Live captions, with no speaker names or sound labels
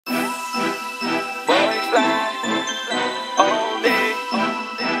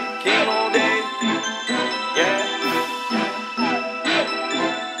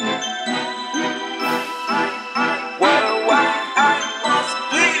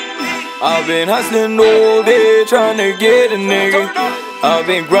I've been hustling all day trying to get a nigga. I've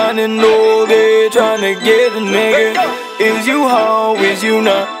been grinding all day trying to get a nigga. Is you home, is you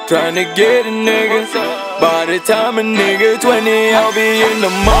not trying to get a nigga? By the time a nigga 20, I'll be in the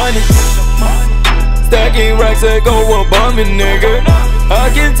money. Stacking racks that go above me, nigga.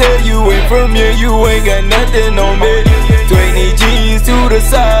 I can tell you ain't from here, you ain't got nothing on me. 20 G's to the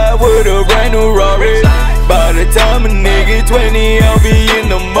side with a brand new Rari. By the time a nigga 20, I'll be in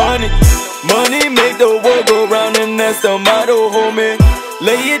the money. Money make the world go round and that's the motto, homie.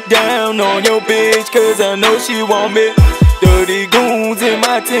 Lay it down on your bitch cause I know she want me. 30 goons in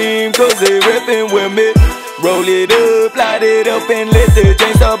my team cause they rippin' with me. Roll it up, light it up and let the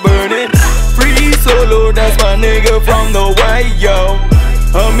chain start burning. Free solo, that's my nigga from the white, yo.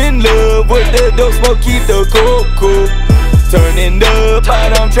 I'm in love with the dope smoke, keep the cocoa. Turning up,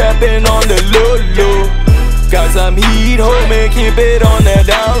 but I'm trapping on the low. Got some heat, homie, keep it on the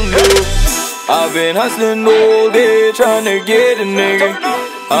down low. I've been hustling all day trying to get a nigga.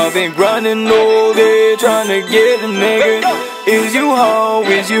 I've been grinding all day trying to get a nigga. Is you home,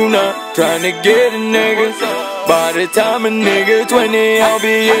 is you not trying to get a nigga? By the time a nigga 20, I'll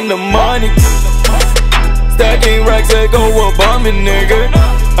be in the money. Stacking racks that go above me, nigga.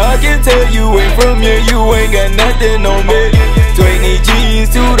 I can tell you ain't from here, you ain't got nothing on me. 20 G's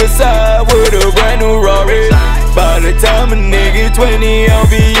to the side with a brand new Rari. By the time a nigga 20, I'll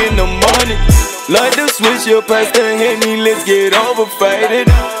be in the money. Like to switch up past the Henny, let's get over faded.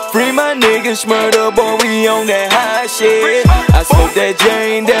 Free my niggas, murder boy, we on that high shit. I smoked that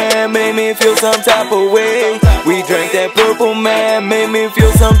Jane that made me feel some type of way. We drank that purple man, made me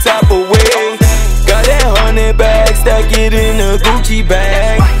feel some type of way. Got that 100 bag, stack it in a Gucci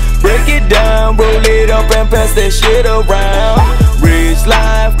bag. Break it down, roll it up and pass that shit around. Rich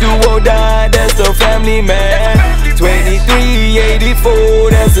life, do or die, that's the family man.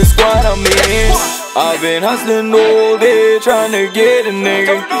 2384, that's the squad I'm in. I've been hustling all day trying to get a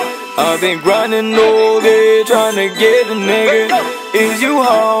nigga. I've been grinding all day trying to get a nigga. Is you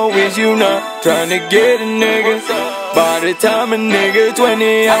home, is you not trying to get a nigga? By the time a nigga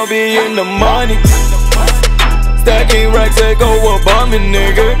 20, I'll be in the money. Stacking racks that go above me,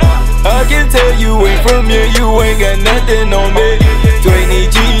 nigga. I can tell you ain't from here, you ain't got nothing on me. 20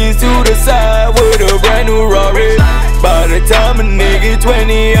 G's to the side with a brand new Rari. By the time a nigga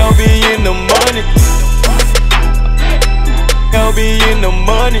 20, I'll be in the money. I'll be in the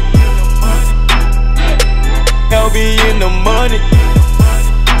money. I'll be in the money.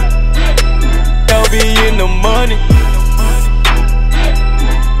 I'll be in the money.